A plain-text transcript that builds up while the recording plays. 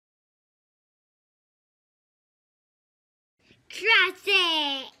Trust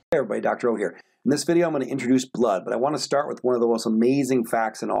it! Hey everybody, Dr. O here. In this video I'm going to introduce blood, but I want to start with one of the most amazing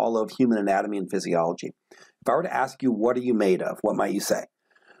facts in all of human anatomy and physiology. If I were to ask you, what are you made of? What might you say?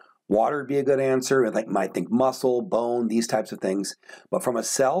 Water would be a good answer. I might think muscle, bone, these types of things. But from a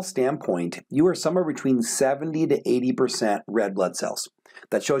cell standpoint, you are somewhere between 70 to 80% red blood cells.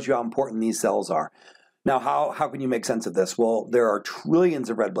 That shows you how important these cells are. Now, how can you make sense of this? Well, there are trillions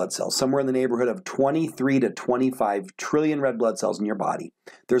of red blood cells, somewhere in the neighborhood of 23 to 25 trillion red blood cells in your body.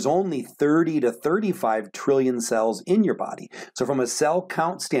 There's only 30 to 35 trillion cells in your body. So from a cell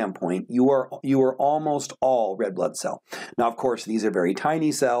count standpoint, you are almost all red blood cell. Now, of course, these are very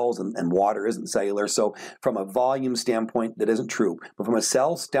tiny cells, and water isn't cellular. So from a volume standpoint, that isn't true. But from a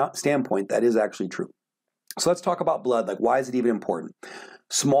cell standpoint, that is actually true. So let's talk about blood. Like, why is it even important?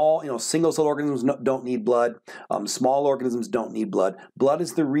 Small, single-cell organisms don't need blood. Small organisms don't need blood. Blood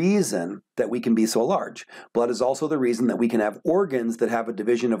is the reason that we can be so large. Blood is also the reason that we can have organs that have a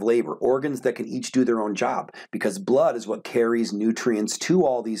division of labor, organs that can each do their own job, because blood is what carries nutrients to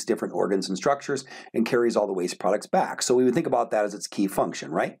all these different organs and structures and carries all the waste products back. So we would think about that as its key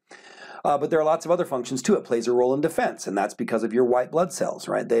function, right? But there are lots of other functions too. It plays a role in defense, and that's because of your white blood cells,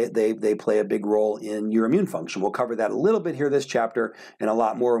 right? They play a big role in your immune function. We'll cover that a little bit here this chapter and a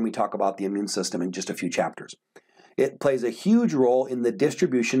lot more when we talk about the immune system in just a few chapters. It plays a huge role in the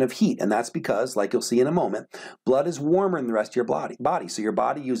distribution of heat, and that's because, like you'll see in a moment, blood is warmer than the rest of your body. So your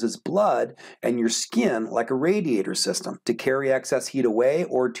body uses blood and your skin like a radiator system to carry excess heat away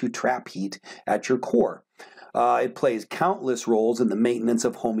or to trap heat at your core. It plays countless roles in the maintenance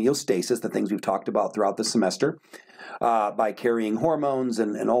of homeostasis, the things we've talked about throughout the semester, by carrying hormones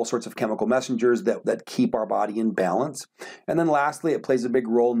and all sorts of chemical messengers that keep our body in balance. And then lastly, it plays a big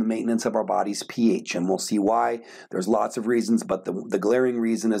role in the maintenance of our body's pH, and we'll see why. There's lots of reasons, but the glaring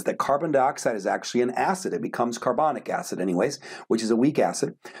reason is that carbon dioxide is actually an acid. It becomes carbonic acid anyways, which is a weak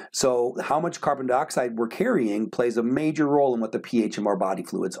acid. So how much carbon dioxide we're carrying plays a major role in what the pH of our body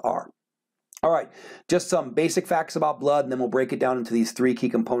fluids are. All right, just some basic facts about blood, and then we'll break it down into these three key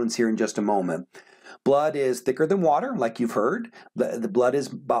components here in just a moment. Blood is thicker than water, like you've heard. The blood is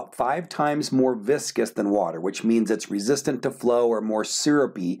about 5 times more viscous than water, which means it's resistant to flow or more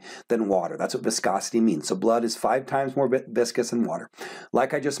syrupy than water. That's what viscosity means. So blood is 5 times more viscous than water.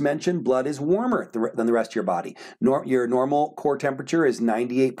 Like I just mentioned, blood is warmer than the rest of your body. Your normal core temperature is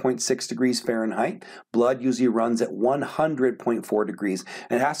 98.6 degrees Fahrenheit. Blood usually runs at 100.4 degrees.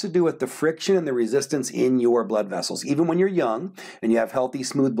 And it has to do with the friction and the resistance in your blood vessels. Even when you're young and you have healthy,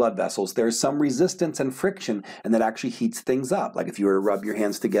 smooth blood vessels, there's some resistance and friction, and that actually heats things up. Like if you were to rub your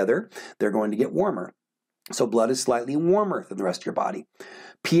hands together, they're going to get warmer. So blood is slightly warmer than the rest of your body.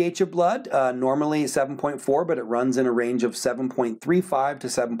 pH of blood, normally 7.4, but it runs in a range of 7.35 to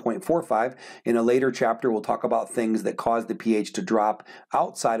 7.45. In a later chapter, we'll talk about things that cause the pH to drop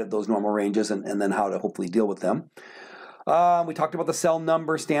outside of those normal ranges and then how to hopefully deal with them. We talked about the cell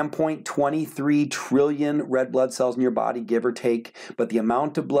number standpoint, 23 trillion red blood cells in your body, give or take, but the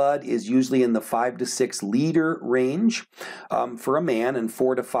amount of blood is usually in the 5 to 6 liter range for a man and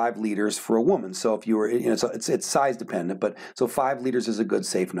 4 to 5 liters for a woman. So if you were, it's size dependent, but so 5 liters is a good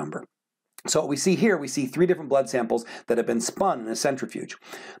safe number. So what we see here, we see 3 different blood samples that have been spun in a centrifuge.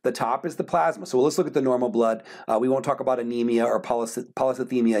 The top is the plasma. So let's look at the normal blood. We won't talk about anemia or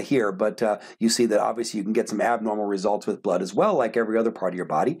polycythemia here, but you see that obviously you can get some abnormal results with blood as well, like every other part of your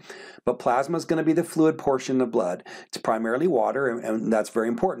body. But plasma is going to be the fluid portion of blood. It's primarily water, and that's very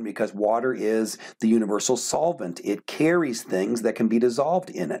important because water is the universal solvent. It carries things that can be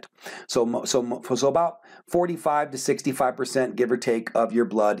dissolved in it. So about 45 to 65%, give or take, of your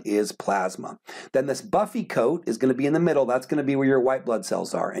blood is plasma. Then this buffy coat is going to be in the middle. That's going to be where your white blood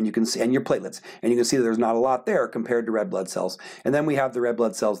cells are, and you can see, and your platelets, and you can see that there's not a lot there compared to red blood cells. And then we have the red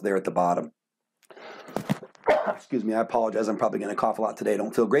blood cells there at the bottom. Excuse me, I apologize. I'm probably going to cough a lot today. I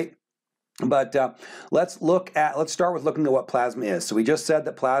don't feel great. But let's start with looking at what plasma is. So we just said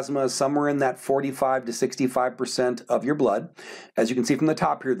that plasma is somewhere in that 45 to 65% of your blood. As you can see from the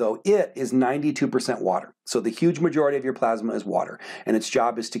top here, though, it is 92% water. So the huge majority of your plasma is water, and its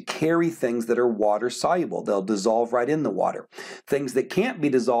job is to carry things that are water soluble. They'll dissolve right in the water. Things that can't be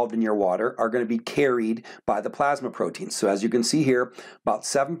dissolved in your water are going to be carried by the plasma proteins. So as you can see here, about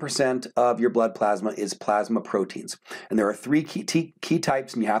 7% of your blood plasma is plasma proteins. And there are 3 key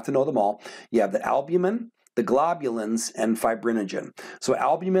types, and you have to know them all. You have the albumin, the globulins, and fibrinogen. So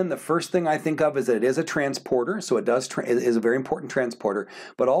albumin, the first thing I think of is that it is a transporter, so it is a very important transporter,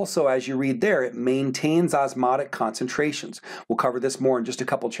 but also as you read there, it maintains osmotic concentrations. We'll cover this more in just a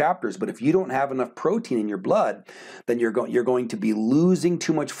couple chapters, but if you don't have enough protein in your blood, then you're going to be losing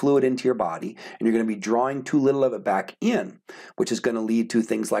too much fluid into your body, and you're going to be drawing too little of it back in, which is going to lead to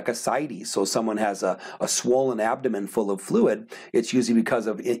things like ascites. So someone has a swollen abdomen full of fluid, it's usually because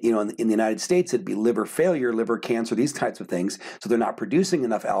of, in the United States, it'd be liver failure, liver cancer, these types of things, so they're not producing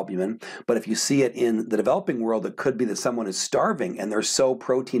enough albumin. But if you see it in the developing world, it could be that someone is starving and they're so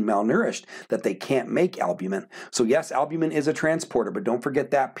protein malnourished that they can't make albumin. So yes, albumin is a transporter, but don't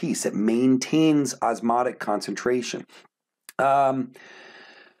forget that piece. It maintains osmotic concentration.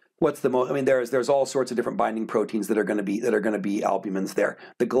 What's the most? I mean, there's all sorts of different binding proteins that are going to be albumins there.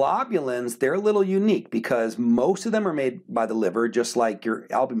 The globulins, they're a little unique because most of them are made by the liver, just like your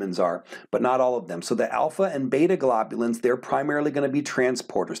albumins are, but not all of them. So the alpha and beta globulins, they're primarily going to be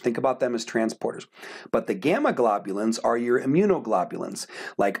transporters. Think about them as transporters. But the gamma globulins are your immunoglobulins,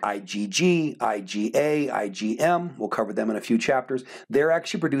 like IgG, IgA, IgM. We'll cover them in a few chapters. They're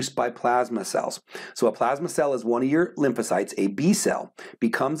actually produced by plasma cells. So a plasma cell is one of your lymphocytes. A B cell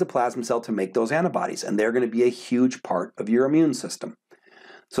becomes a plasma cell to make those antibodies, and they're going to be a huge part of your immune system.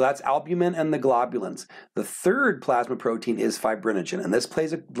 So that's albumin and the globulins. The third plasma protein is fibrinogen, and this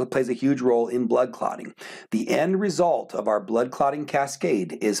plays a huge role in blood clotting. The end result of our blood clotting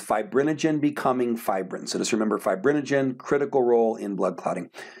cascade is fibrinogen becoming fibrin. So just remember, fibrinogen, critical role in blood clotting.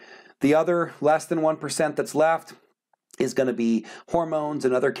 The other less than 1% that's left is going to be hormones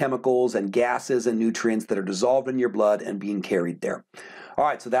and other chemicals and gases and nutrients that are dissolved in your blood and being carried there. All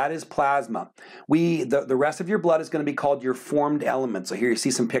right, so that is plasma. The rest of your blood is going to be called your formed elements. So here you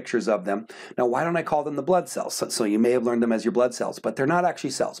see some pictures of them. Now, why don't I call them the blood cells? So you may have learned them as your blood cells, but they're not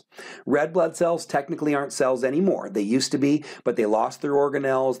actually cells. Red blood cells technically aren't cells anymore. They used to be, but they lost their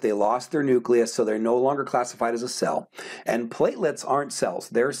organelles, they lost their nucleus, so they're no longer classified as a cell. And platelets aren't cells.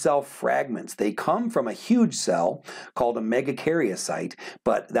 They're cell fragments. They come from a huge cell called a megakaryocyte,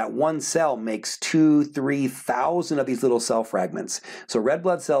 but that one cell makes 2,000-3,000 of these little cell fragments. So red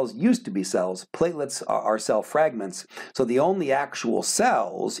blood cells used to be cells. Platelets are cell fragments. So the only actual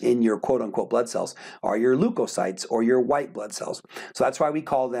cells in your quote-unquote blood cells are your leukocytes or your white blood cells. So that's why we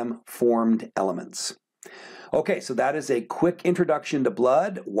call them formed elements. Okay, so that is a quick introduction to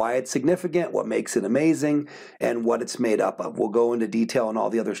blood, why it's significant, what makes it amazing, and what it's made up of. We'll go into detail on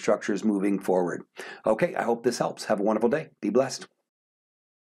all the other structures moving forward. Okay, I hope this helps. Have a wonderful day. Be blessed.